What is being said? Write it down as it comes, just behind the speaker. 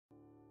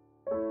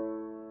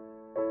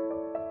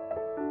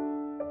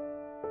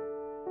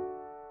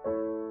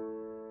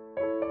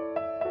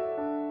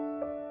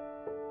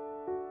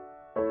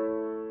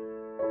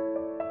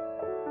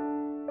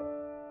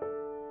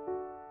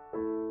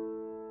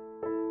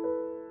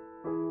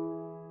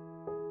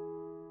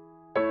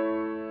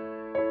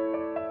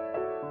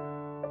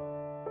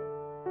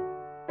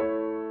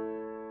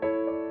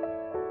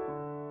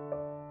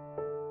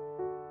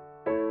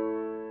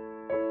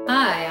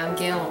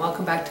Gail and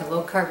welcome back to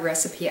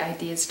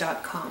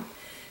lowcarbrecipe.ideas.com.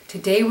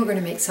 Today we're going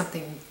to make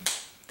something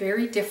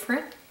very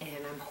different and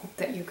I hope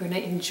that you're going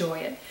to enjoy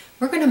it.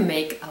 We're going to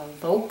make a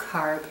low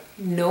carb,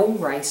 no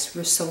rice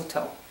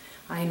risotto.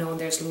 I know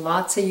there's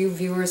lots of you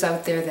viewers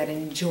out there that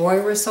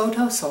enjoy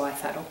risotto, so I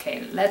thought,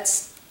 okay,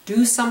 let's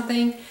do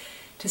something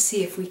to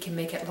see if we can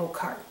make it low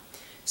carb.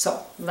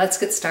 So let's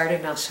get started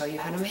and I'll show you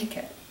how to make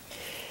it.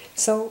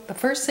 So the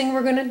first thing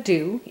we're going to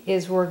do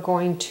is we're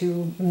going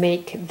to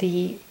make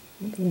the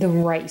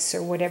rice,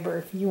 or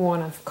whatever you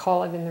want to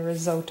call it in the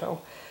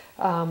risotto.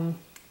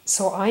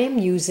 So I am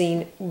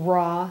using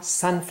raw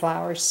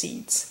sunflower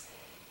seeds,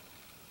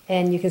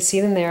 and you can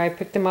see them there. I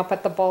picked them up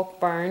at the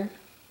bulk barn,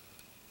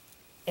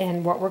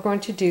 and what we're going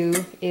to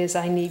do is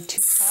I need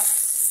 2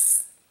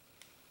 cups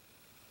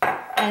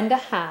and a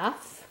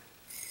half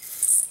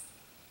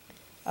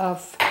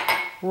of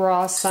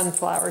raw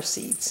sunflower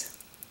seeds.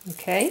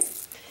 Okay,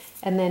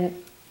 and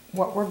then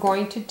what we're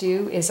going to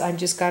do is I've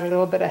just got a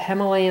little bit of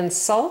Himalayan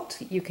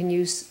salt. You can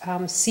use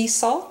sea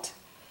salt,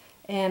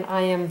 and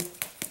I am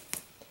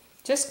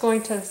just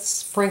going to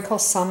sprinkle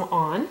some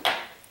on.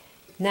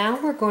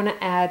 Now we're going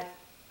to add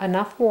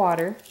enough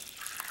water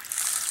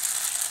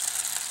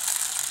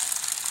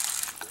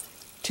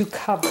to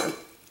cover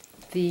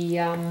the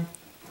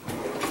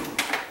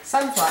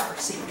sunflower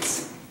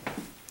seeds.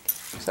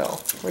 So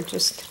we're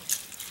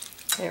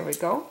just, there we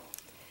go.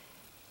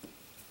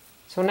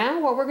 So now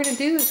what we're going to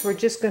do is we're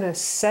just going to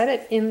set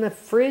it in the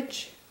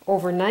fridge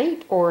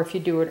overnight, or if you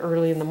do it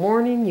early in the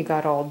morning, you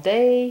got all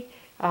day.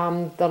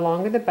 The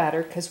longer the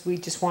better, because we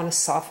just want to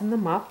soften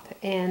them up,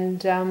 and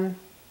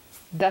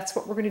that's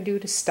what we're going to do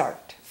to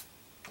start.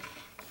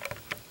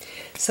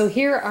 So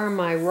here are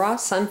my raw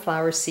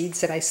sunflower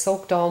seeds that I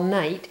soaked all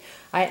night.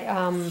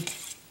 A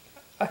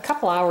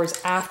couple hours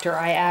after,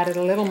 I added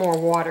a little more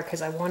water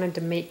because I wanted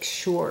to make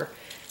sure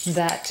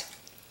that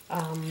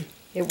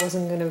it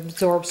wasn't going to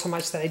absorb so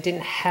much that I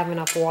didn't have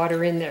enough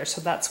water in there. So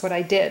that's what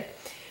I did.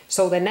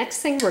 So the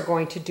next thing we're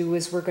going to do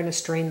is we're going to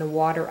strain the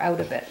water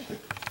out of it.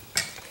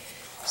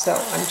 So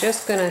I'm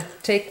just going to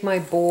take my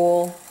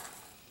bowl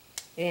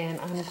and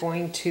I'm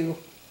going to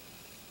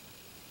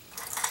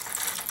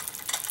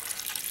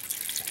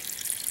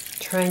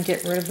try and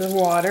get rid of the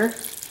water.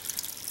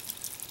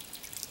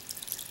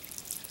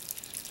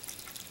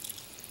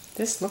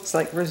 This looks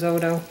like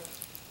risotto.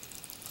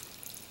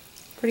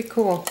 Pretty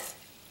cool.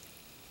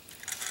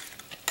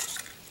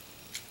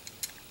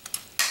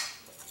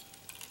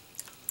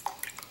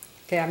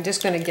 Okay, I'm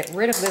just going to get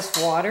rid of this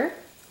water.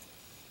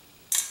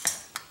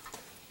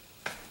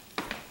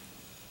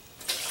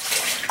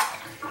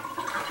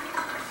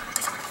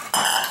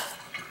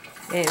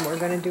 And we're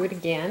going to do it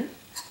again.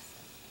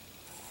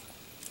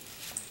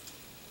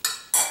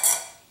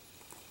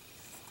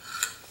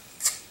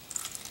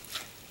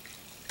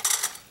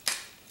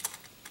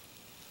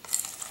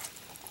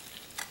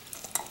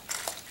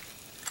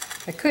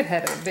 I could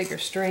have a bigger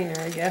strainer,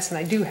 I guess, and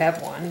I do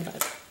have one,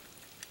 but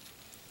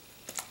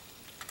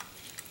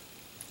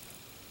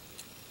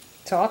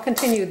so I'll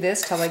continue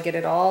this till I get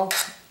it all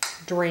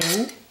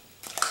drained.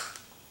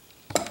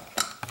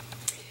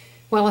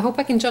 Well, I hope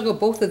I can juggle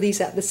both of these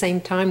at the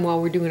same time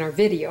while we're doing our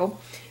video.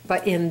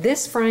 But in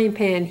this frying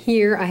pan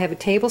here, I have a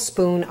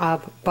tablespoon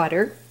of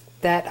butter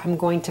that I'm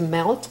going to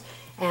melt,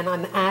 and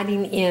I'm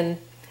adding in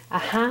a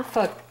half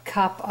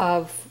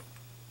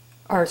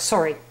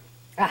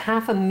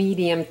a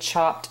medium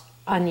chopped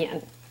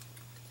onion.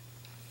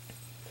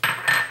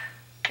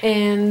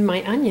 And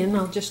my onion,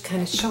 I'll just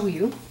kind of show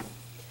you,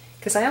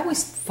 because I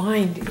always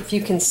find if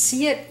you can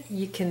see it,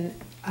 you can,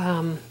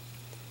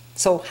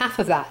 so half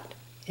of that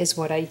is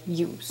what I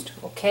used,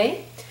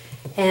 okay?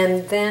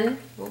 And then,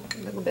 a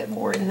little bit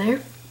more in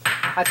there.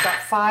 I've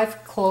got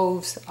 5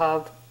 cloves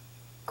of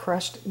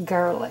crushed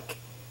garlic.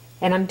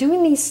 And I'm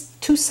doing these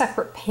 2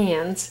 separate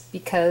pans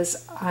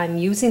because I'm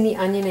using the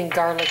onion and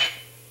garlic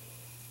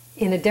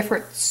in a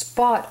different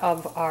spot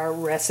of our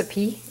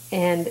recipe.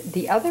 And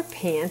the other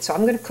pan, so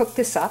I'm going to cook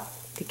this up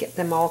to get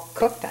them all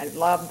cooked. I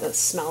love the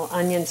smell of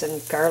onions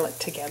and garlic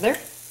together.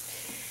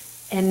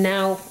 And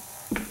now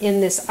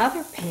in this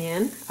other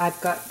pan, I've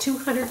got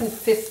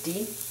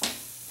 250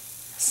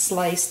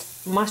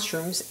 sliced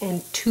mushrooms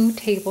and 2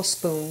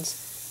 tablespoons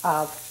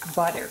of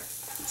butter.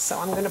 So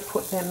I'm going to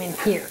put them in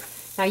here.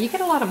 Now you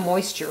get a lot of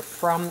moisture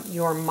from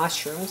your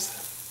mushrooms.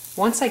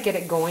 Once I get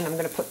it going, I'm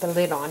going to put the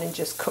lid on and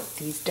just cook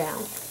these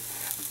down.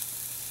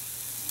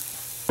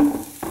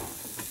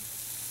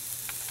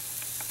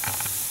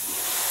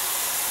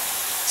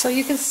 So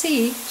you can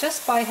see,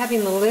 just by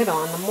having the lid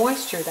on, the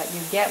moisture that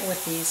you get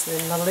with these,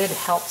 then the lid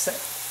helps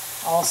it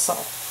also.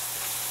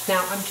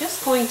 Now I'm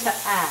just going to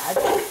add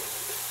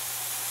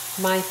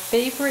my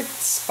favorite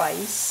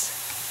spice,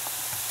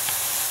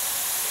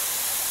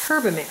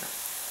 herbamare.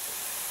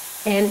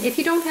 And if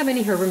you don't have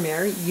any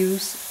herbamare,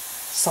 use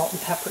salt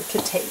and pepper to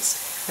taste.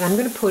 And I'm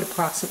going to put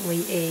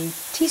approximately a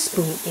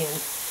teaspoon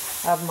in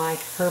of my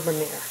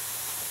herbamare.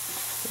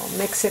 I'll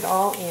mix it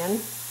all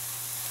in.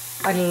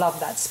 I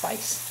love that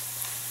spice.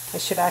 I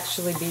should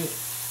actually be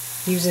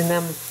using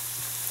them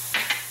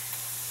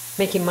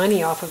making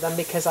money off of them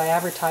because I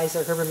advertise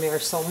their Herbamare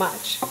so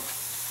much.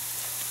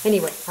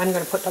 Anyway, I'm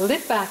going to put the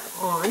lid back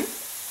on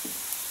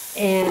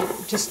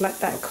and just let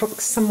that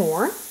cook some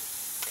more.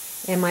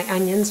 And my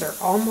onions are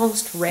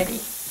almost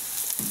ready.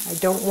 I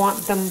don't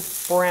want them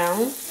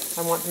brown.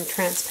 I want them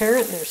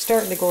transparent, and they're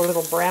starting to go a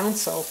little brown,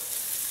 so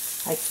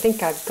I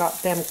think I've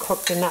got them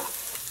cooked enough.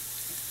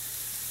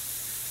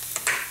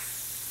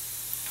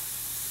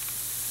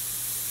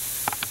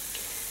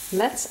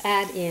 Let's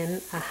add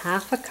in a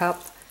half a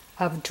cup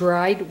of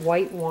dried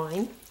white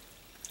wine,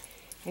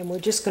 and we're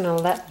just going to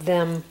let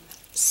them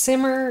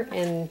simmer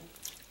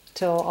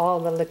until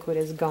all the liquid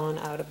is gone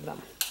out of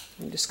them.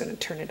 I'm just going to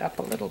turn it up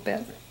a little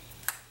bit.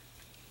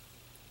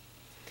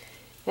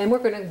 And we're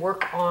going to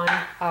work on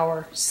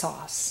our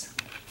sauce.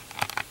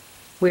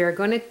 We are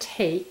going to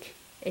take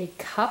a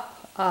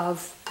cup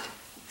of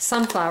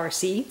sunflower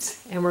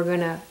seeds and we're going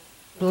to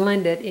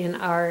blend it in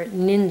our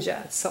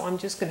Ninja. So I'm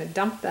just going to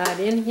dump that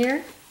in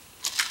here.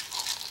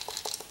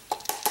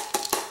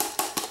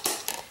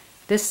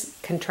 This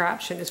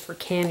contraption is for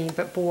canning,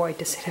 but boy,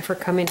 does it ever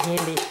come in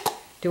handy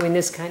doing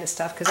this kind of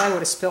stuff, because I would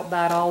have spilt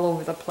that all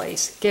over the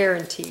place,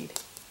 guaranteed.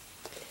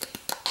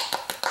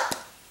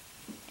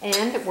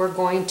 And we're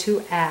going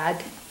to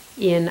add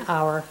in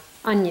our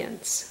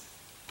onions.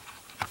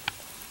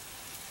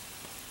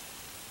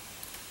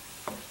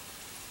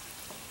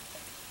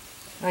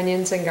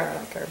 Onions and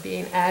garlic are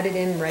being added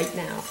in right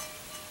now.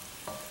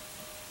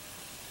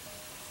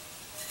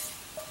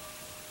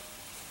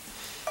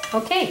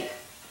 Okay.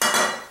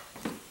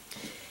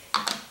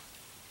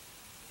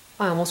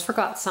 I almost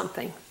forgot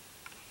something.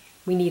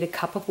 We need a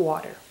cup of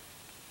water.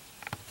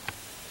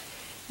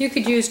 You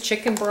could use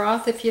chicken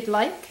broth if you'd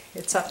like.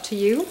 It's up to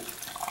you.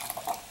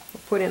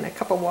 We'll put in a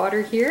cup of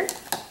water here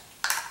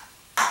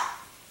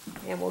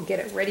and we'll get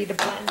it ready to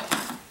blend.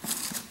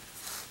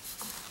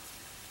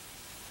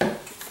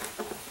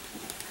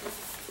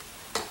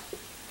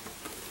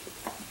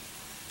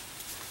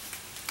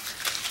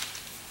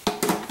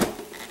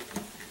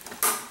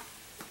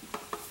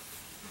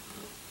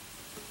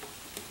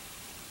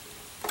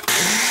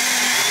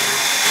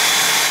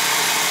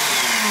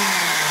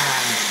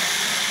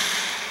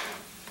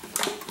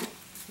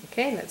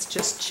 Okay, let's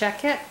just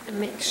check it and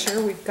make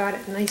sure we've got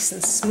it nice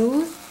and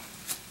smooth.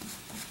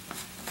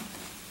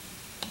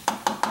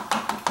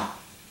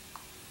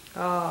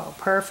 Oh,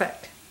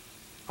 perfect.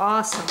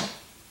 Awesome.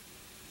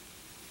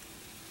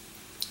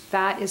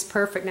 That is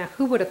perfect. Now,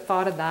 who would have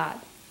thought of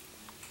that?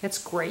 That's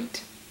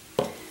great.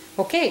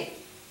 Okay.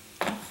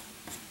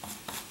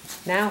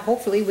 Now,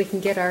 hopefully, we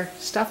can get our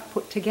stuff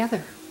put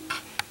together.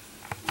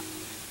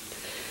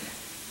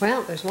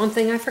 Well, there's one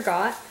thing I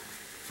forgot.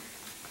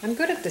 I'm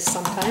good at this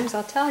sometimes,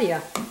 I'll tell you.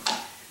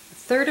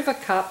 1/3 of a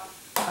cup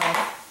of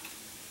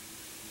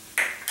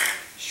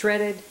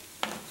shredded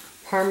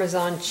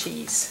Parmesan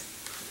cheese.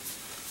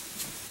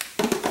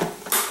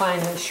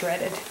 Finely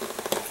shredded.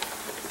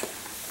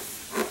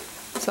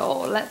 So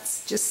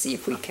let's just see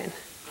if we can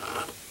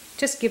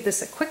just give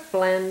this a quick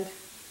blend.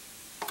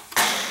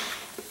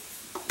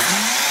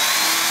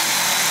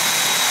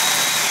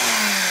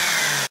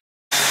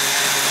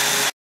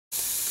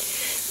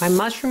 My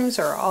mushrooms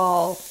are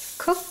all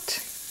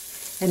cooked.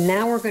 And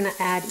now we're going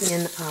to add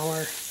in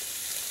our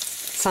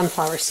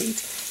sunflower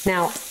seeds.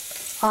 Now,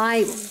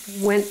 I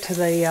went to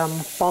the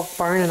bulk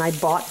barn and I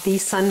bought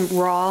these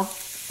raw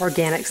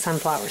organic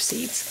sunflower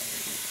seeds.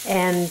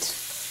 And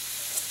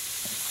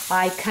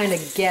I kind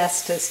of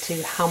guessed as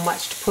to how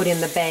much to put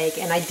in the bag.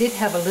 And I did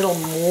have a little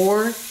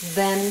more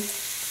than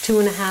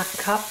 2.5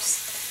 cups.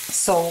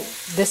 So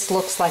this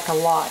looks like a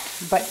lot,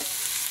 but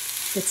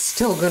it's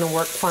still going to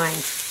work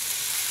fine.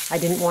 I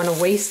didn't want to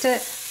waste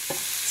it.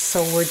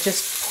 So we're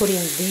just putting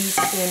these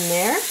in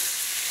there.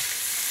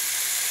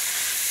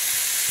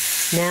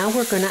 Now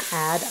we're going to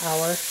add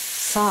our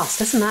sauce.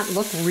 Doesn't that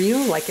look real?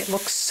 Like, it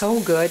looks so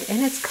good,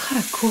 and it's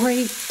got a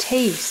great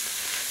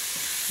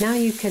taste. Now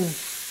you can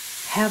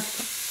have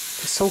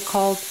the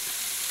so-called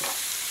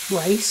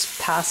rice,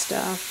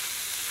 pasta,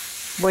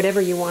 whatever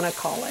you want to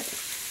call it.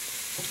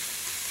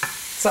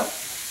 So,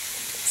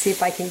 see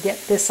if I can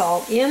get this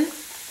all in.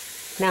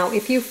 Now,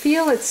 if you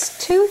feel it's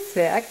too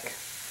thick,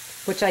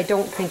 which I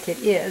don't think it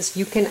is,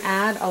 you can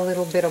add a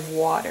little bit of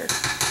water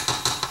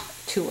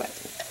to it.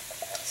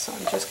 So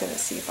I'm just going to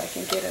see if I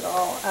can get it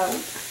all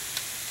out.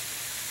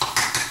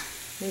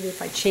 Maybe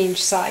if I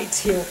change sides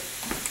here.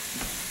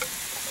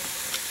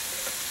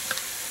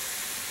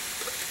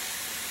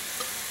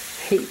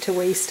 Hate to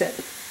waste it.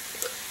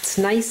 It's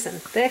nice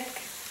and thick.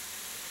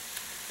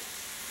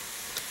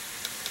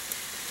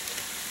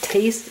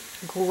 Tastes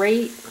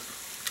great.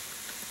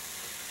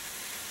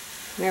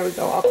 There we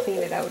go, I'll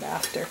clean it out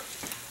after.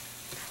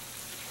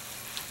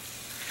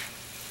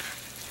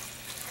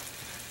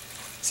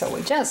 So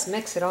we just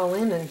mix it all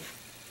in and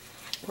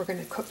we're going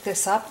to cook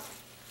this up.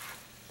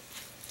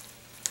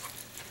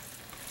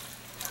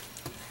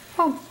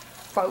 Oh,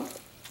 about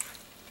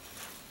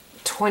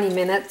 20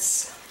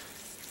 minutes,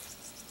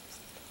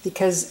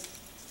 because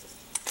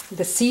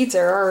the seeds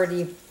are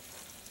already,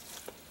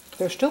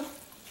 they're still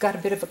got a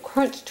bit of a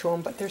crunch to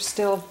them, but they're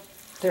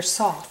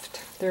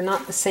soft. They're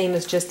not the same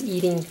as just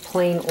eating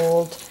plain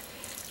old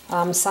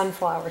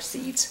sunflower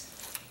seeds,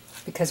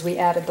 because we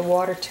added the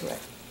water to it.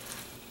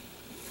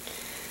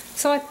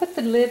 So I put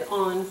the lid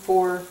on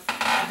for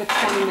the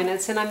 20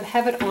 minutes, and I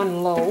have it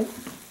on low.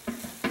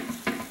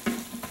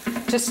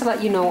 Just to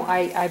let you know,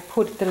 I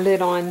put the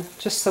lid on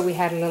just so we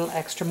had a little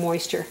extra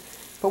moisture.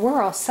 But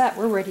we're all set,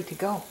 we're ready to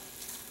go.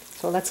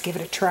 So let's give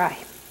it a try.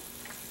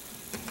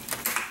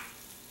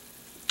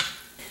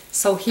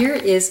 So here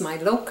is my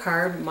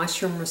low-carb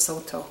mushroom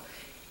risotto.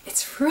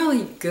 It's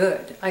really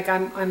good. Like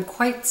I'm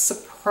quite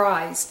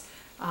surprised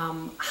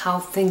how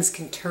things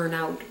can turn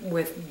out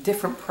with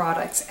different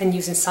products and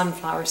using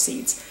sunflower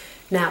seeds.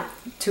 Now,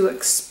 to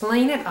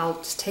explain it, I'll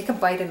just take a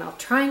bite and I'll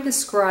try and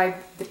describe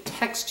the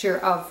texture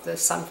of the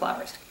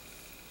sunflowers.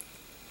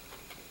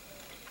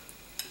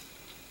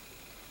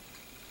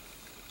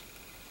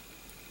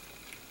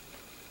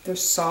 They're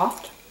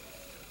soft,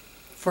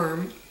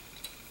 firm,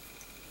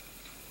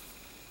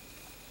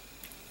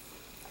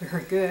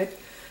 very good.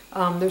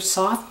 They're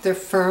soft, they're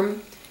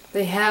firm,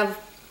 they have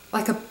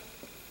like a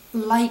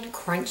light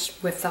crunch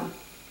with them.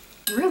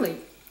 Really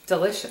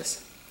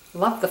delicious.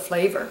 Love the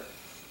flavor.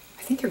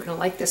 I think you're going to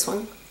like this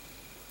one.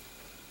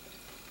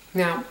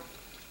 Now,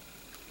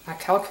 I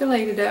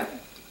calculated it,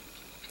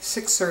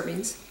 6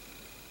 servings,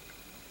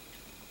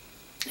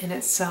 and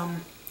it's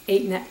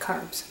 8 net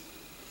carbs.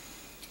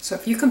 So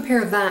if you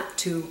compare that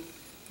to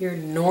your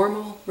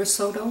normal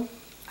risotto,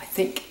 I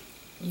think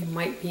you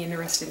might be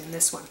interested in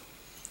this one.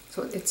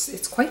 So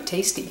it's quite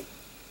tasty.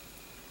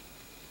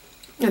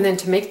 And then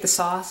to make the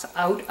sauce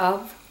out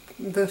of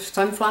the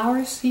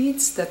sunflower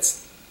seeds,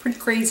 that's pretty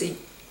crazy.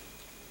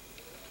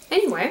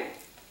 Anyway,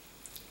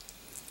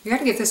 you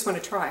gotta give this one a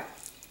try.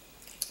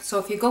 So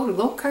if you go to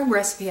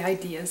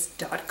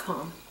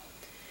lowcarbrecipe.ideas.com,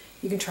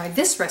 you can try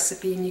this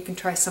recipe and you can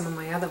try some of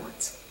my other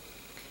ones.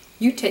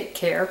 You take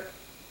care,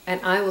 and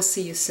I will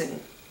see you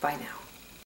soon. Bye now.